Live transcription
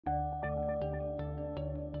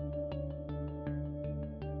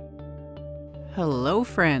Hello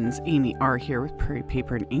friends, AmyR here with Prairie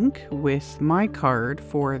Paper and Ink with my card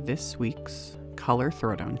for this week's Color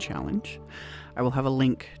Throwdown Challenge. I will have a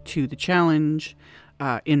link to the challenge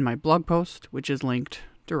in my blog post, which is linked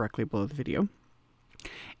directly below the video.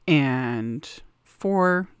 And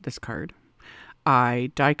for this card,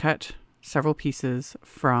 I die cut several pieces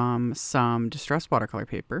from some distressed watercolor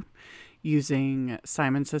paper using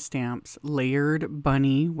Simon Says Stamp's Layered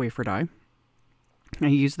Bunny Wafer die. I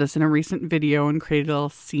used this in a recent video and created a little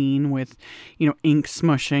scene with, ink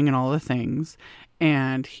smushing and all the things.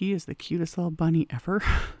 And he is the cutest little bunny ever.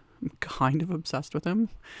 I'm kind of obsessed with him.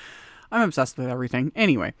 I'm obsessed with everything.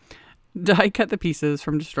 Anyway, die cut the pieces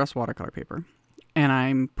from distressed watercolor paper. And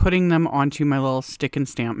I'm putting them onto my little stick and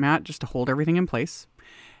stamp mat just to hold everything in place.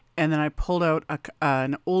 And then I pulled out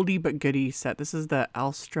an oldie but goodie set. This is the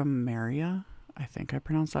ALSTROEMERIA. I think I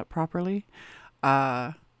pronounced that properly.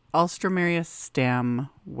 ALSTROEMERIA stem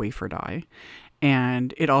wafer die,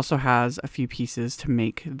 and it also has a few pieces to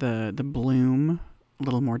make the bloom a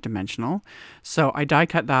little more dimensional. So I die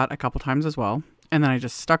cut that a couple times as well, and then I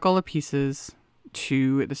just stuck all the pieces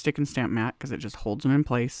to the stick and stamp mat because it just holds them in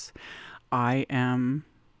place. I am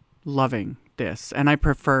loving this, and I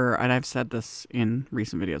prefer, and I've said this in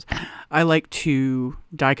recent videos, I like to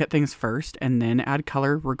die cut things first and then add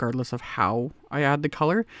color regardless of how I add the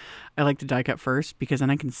color. I like to die cut first because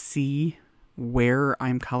then I can see where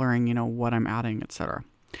I'm coloring, what I'm adding, etc.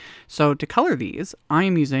 So to color these, I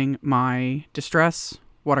am using my Distress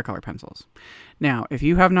watercolor pencils. Now, if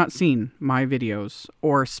you have not seen my videos,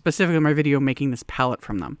 or specifically my video making this palette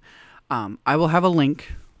from them, I will have a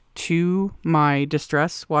link to my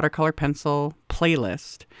Distress watercolor pencil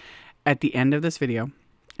playlist at the end of this video.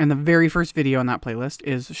 And the very first video on that playlist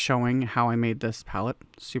is showing how I made this palette.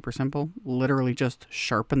 Super simple. Literally just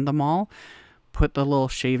sharpened them all, put the little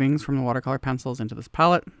shavings from the watercolor pencils into this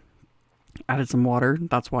palette, added some water,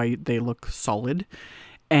 that's why they look solid,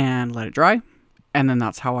 and let it dry. And then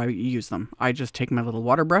that's how I use them. I just take my little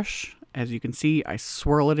water brush. As you can see, I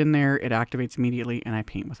swirl it in there, it activates immediately, and I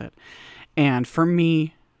paint with it. And for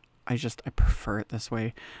me, I prefer it this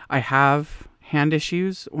way. I have hand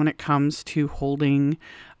issues when it comes to holding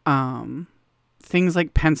things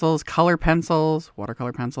like pencils, color pencils,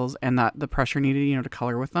 watercolor pencils, and that the pressure needed, to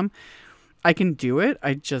color with them. I can do it.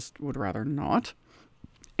 I just would rather not.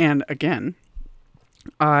 And again,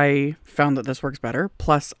 I found that this works better.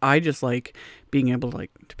 Plus, I just like being able to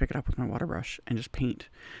pick it up with my water brush and just paint.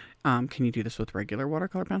 Can you do this with regular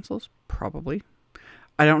watercolor pencils? Probably.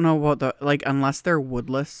 I don't know about unless they're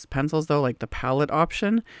woodless pencils though, like the palette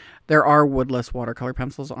option. There are woodless watercolor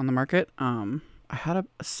pencils on the market. I had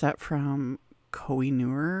a set from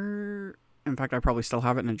Koh-i-Noor. In fact, I probably still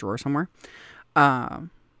have it in a drawer somewhere.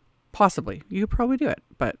 Possibly. You could probably do it.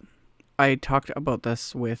 But I talked about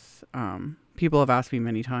this with, people have asked me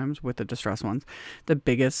many times with the distress ones. The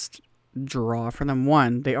biggest draw for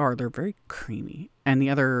them, they're very creamy. And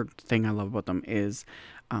the other thing I love about them is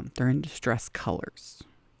they're in distress colors.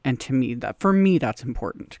 And to me, that's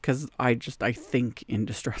important because I think in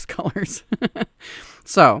distress colors.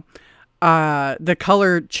 So, the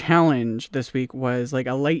color challenge this week was like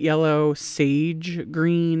a light yellow, sage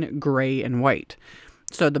green, gray, and white.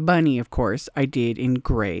 So the bunny, of course, I did in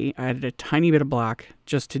gray. I added a tiny bit of black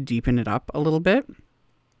just to deepen it up a little bit.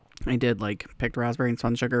 I did picked raspberry and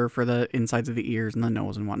sun sugar for the insides of the ears and the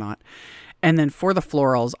nose and whatnot. And then for the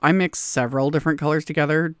florals, I mixed several different colors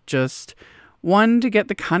together. Just one to get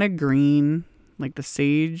the kind of green, like the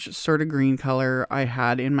sage sort of green color I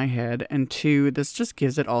had in my head. And two, this just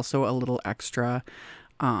gives it also a little extra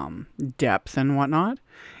depth and whatnot.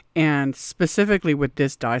 And specifically with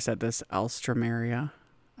this die set, this ALSTROEMERIA.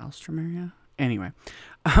 Anyway,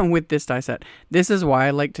 with this die set, this is why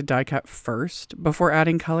I like to die cut first before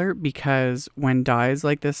adding color, because when dies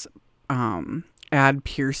like this add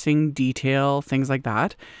piercing detail, things like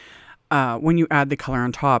that, when you add the color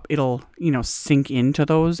on top, it'll, sink into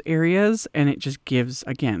those areas and it just gives,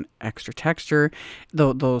 again, extra texture.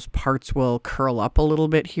 Those parts will curl up a little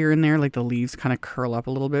bit here and there, like the leaves kind of curl up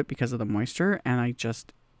a little bit because of the moisture. And I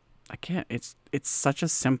can't, it's such a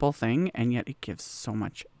simple thing, and yet it gives so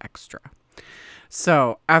much extra.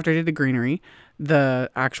 So after I did the greenery, the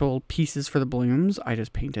actual pieces for the blooms, I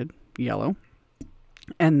just painted yellow,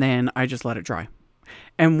 and then I just let it dry.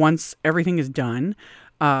 And once everything is done,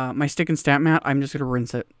 my stick and stamp mat, I'm just going to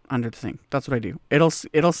rinse it under the sink. That's what I do. It'll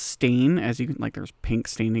stain, as you can, there's pink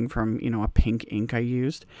staining from, a pink ink I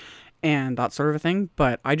used and that sort of a thing.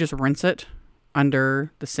 But I just rinse it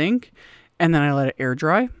under the sink and then I let it air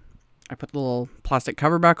dry. I put the little plastic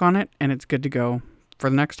cover back on it and it's good to go for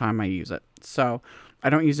the next time I use it. So I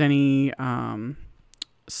don't use any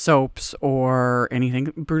soaps or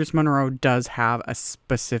anything. Brutus Monroe does have a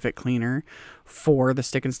specific cleaner for the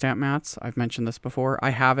stick and stamp mats. I've mentioned this before.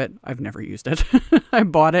 I have it. I've never used it. I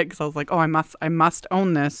bought it because I was like, oh, I must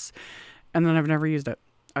own this. And then I've never used it.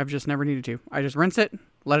 I've just never needed to. I just rinse it,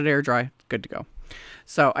 let it air dry, good to go.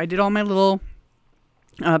 So I did all my little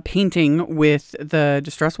painting with the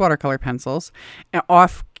Distress watercolor pencils. And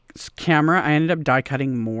off camera, I ended up die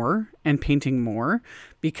cutting more and painting more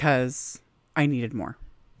because I needed more.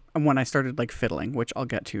 And when I started like fiddling, which I'll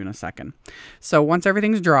get to in a second. So once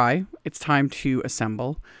everything's dry, it's time to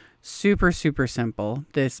assemble. Super, super simple.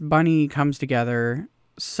 This bunny comes together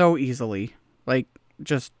so easily, like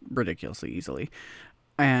just ridiculously easily.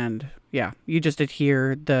 And yeah, you just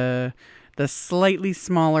adhere the slightly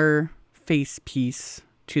smaller face piece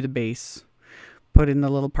to the base. Put in the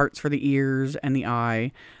little parts for the ears and the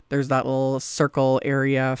eye. There's that little circle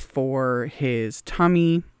area for his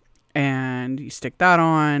tummy. And you stick that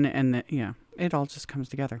on, and then, yeah, it all just comes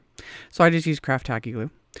together. So I just use craft tacky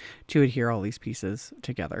glue to adhere all these pieces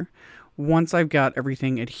together. Once I've got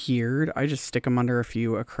everything adhered, I just stick them under a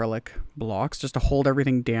few acrylic blocks just to hold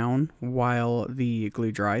everything down while the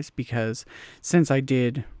glue dries, because since I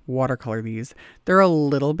did watercolor these, they're a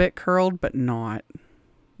little bit curled, but not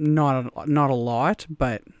a lot,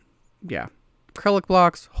 but yeah. Acrylic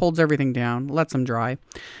blocks, holds everything down, lets them dry.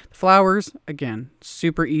 The flowers, again,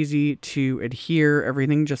 super easy to adhere.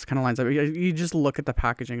 Everything just kind of lines up. You just look at the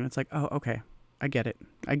packaging and it's like, oh, okay, I get it.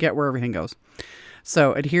 I get where everything goes.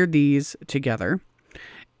 So adhered these together.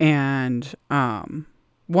 And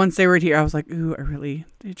once they were adhered, I was like, ooh,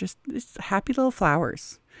 it's happy little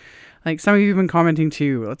flowers. Like some of you have been commenting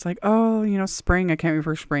too. It's like, oh, spring. I can't wait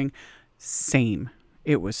for spring. Same.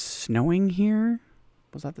 It was snowing here.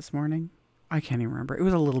 Was that this morning? I can't even remember. It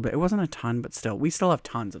was a little bit. It wasn't a ton, but still. We still have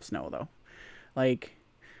tons of snow, though. Like,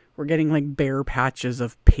 we're getting, like, bare patches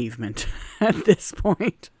of pavement at this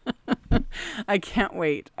point. I can't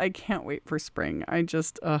wait. I can't wait for spring.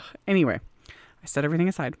 Anyway, I set everything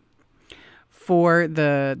aside. For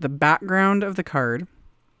the background of the card,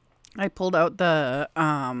 I pulled out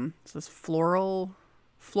this floral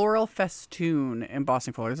FESTOON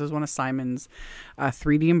embossing folder. This is one of Simon's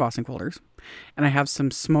 3D embossing folders. And I have some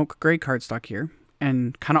smoke gray cardstock here.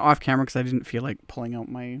 And kind of off camera because I didn't feel like pulling out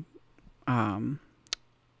my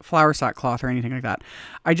flower sack cloth or anything like that.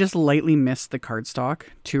 I just lightly mist the cardstock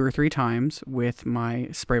 2 or 3 times with my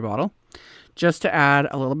spray bottle. Just to add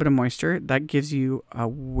a little bit of moisture. That gives you a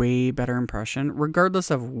way better impression. Regardless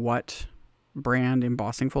of what brand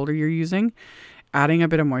embossing folder you're using. Adding a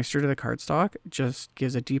bit of moisture to the cardstock just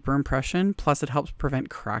gives a deeper impression. Plus, it helps prevent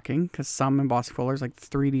cracking because some embossing folders, like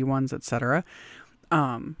 3D ones, etc.,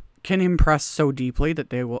 can impress so deeply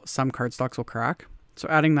that some cardstocks will crack. So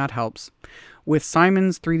adding that helps. With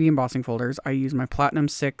Simon's 3D embossing folders, I use my Platinum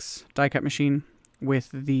 6 die cut machine with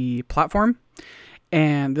the platform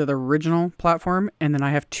and the original platform, and then I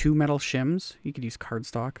have 2 metal shims. You could use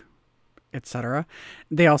cardstock, etc.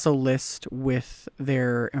 They also list with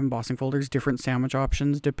their embossing folders different sandwich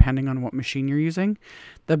options depending on what machine you're using.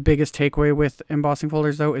 The biggest takeaway with embossing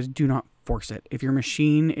folders though is do not force it. If your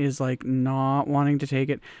machine is like not wanting to take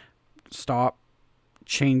it, stop,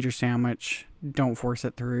 change your sandwich, don't force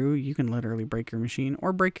it through. You can literally break your machine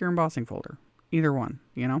or break your embossing folder. Either one,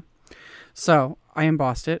 So I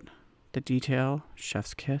embossed it. The detail,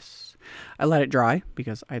 chef's kiss. I let it dry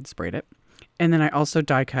because I had sprayed it. And then I also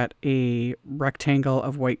die cut a rectangle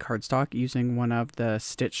of white cardstock using one of the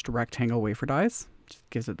stitched rectangle wafer dies. Just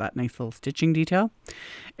gives it that nice little stitching detail.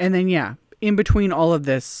 And then, yeah, in between all of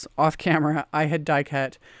this, off camera, I had die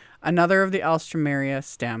cut another of the ALSTROEMERIA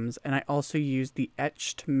stems. And I also used the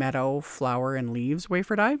etched meadow flower and leaves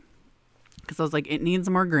wafer die. Because I was like, it needs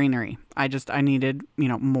more greenery. I needed,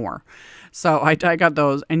 more. So I got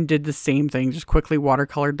those and did the same thing. Just quickly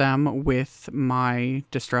watercolored them with my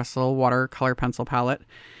Distress little watercolor pencil palette.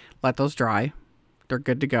 Let those dry. They're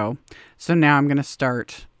good to go. So now I'm going to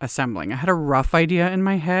start assembling. I had a rough idea in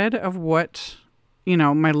my head of what,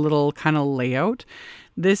 my little kind of layout.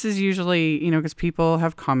 This is usually, because people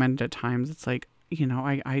have commented at times. It's like,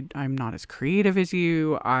 I'm not as creative as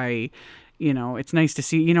you. It's nice to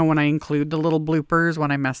see, when I include the little bloopers, when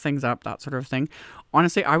I mess things up, that sort of thing.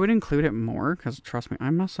 Honestly, I would include it more because trust me, I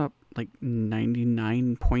mess up like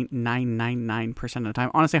 99.999% of the time.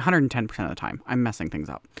 Honestly, 110% of the time, I'm messing things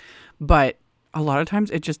up. But a lot of times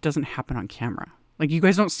it just doesn't happen on camera. Like you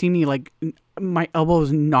guys don't see me like my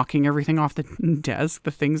elbows knocking everything off the desk,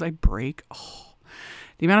 the things I break. Oh.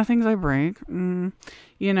 The amount of things I break,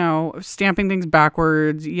 stamping things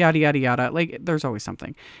backwards, yada, yada, yada. Like, there's always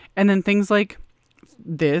something. And then things like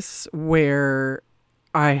this where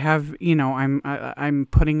I have, you know, I'm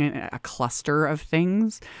putting in a cluster of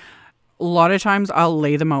things. A lot of times I'll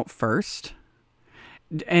lay them out first.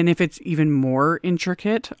 And if it's even more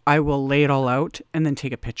intricate, I will lay it all out and then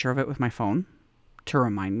take a picture of it with my phone to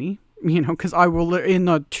remind me, you know, because I will, in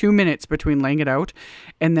the 2 minutes between laying it out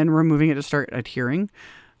and then removing it to start adhering,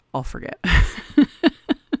 I'll forget.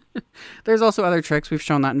 There's also other tricks. We've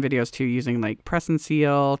shown that in videos too, using like press and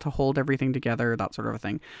seal to hold everything together, that sort of a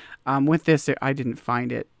thing. With this, I didn't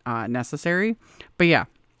find it necessary. But yeah,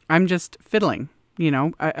 I'm just fiddling, you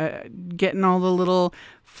know, getting all the little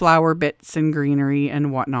flower bits and greenery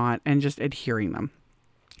and whatnot and just adhering them.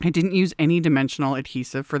 I didn't use any dimensional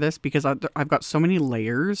adhesive for this because I've got so many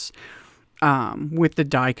layers with the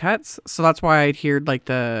die cuts. So that's why I adhered like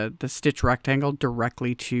the stitch rectangle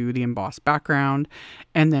directly to the embossed background,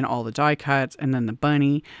 and then all the die cuts, and then the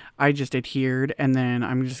bunny I just adhered, and then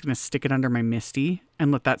I'm just going to stick it under my Misty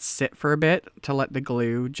and let that sit for a bit to let the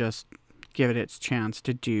glue just give it its chance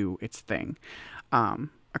to do its thing.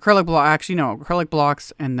 Acrylic block, actually no, acrylic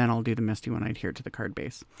blocks, and then I'll do the Misty when I adhere to the card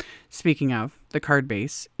base. Speaking of, the card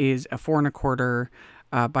base is a 4 1/4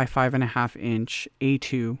 by 5.5 inch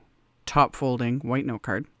A2 top folding white note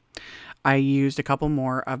card. I used a couple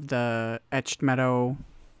more of the etched meadow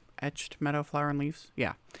flower and leaves.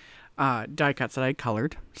 Yeah. Die cuts that I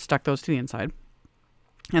colored, stuck those to the inside.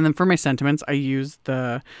 And then for my sentiments, I used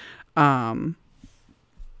the Some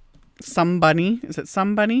Bunny. Is it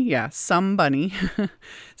Some Bunny? Yeah, Some Bunny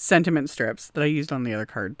sentiment strips that I used on the other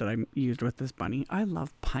card that I used with this bunny. I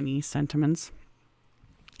love punny sentiments.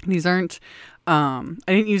 These aren't, I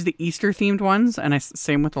didn't use the Easter themed ones, and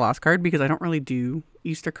same with the last card because I don't really do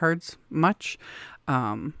Easter cards much.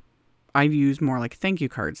 I use more like thank you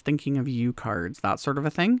cards, thinking of you cards, that sort of a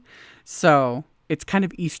thing. So it's kind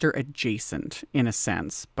of Easter adjacent in a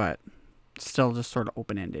sense, but still just sort of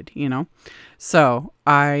open-ended, you know? So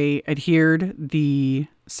I adhered the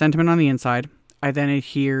sentiment on the inside. I then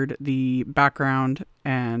adhered the background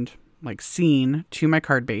and like scene to my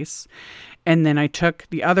card base. And then I took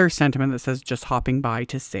the other sentiment that says just hopping by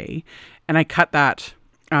to say, and I cut that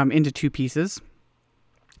into 2 pieces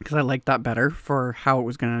because I liked that better for how it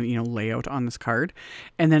was going to, you know, lay out on this card.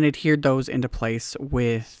 And then adhered those into place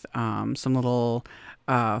with some little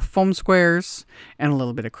foam squares and a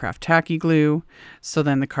little bit of craft tacky glue. So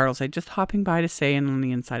then the card will say just hopping by to say, and on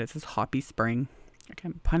the inside it says Hoppy Spring.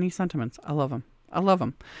 Again, punny sentiments. I love them. I love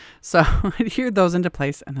them. So I adhered those into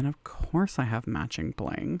place, and then of course I have matching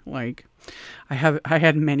bling. Like I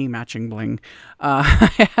had many matching bling.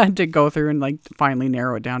 I had to go through and like finally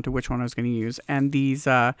narrow it down to which one I was going to use. And these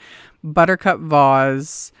buttercup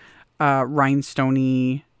vase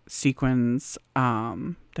rhinestoney sequins,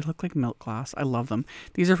 they look like milk glass. I love them.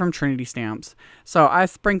 These are from Trinity Stamps. So I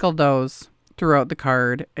sprinkled those throughout the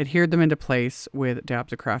card, adhered them into place with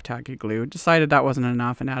dabs of craft tacky glue, decided that wasn't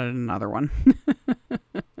enough and added another one.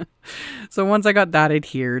 So once I got that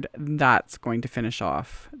adhered, that's going to finish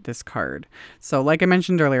off this card. So like I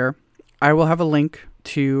mentioned earlier, I will have a link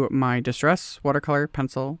to my Distress Watercolor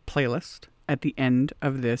Pencil playlist at the end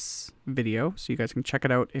of this video, so you guys can check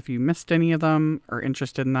it out if you missed any of them or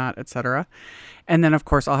interested in that, etc. And then of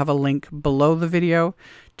course I'll have a link below the video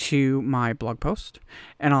to my blog post,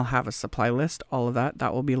 and I'll have a supply list, all of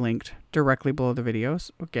that will be linked directly below the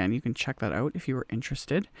videos. Again, you can check that out if you were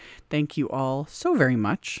interested. Thank you all so very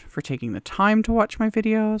much for taking the time to watch my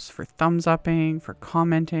videos, for thumbs upping, for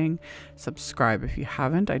commenting. Subscribe if you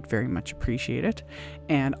haven't, I'd very much appreciate it.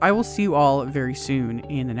 And I will see you all very soon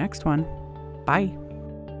in the next one. Bye.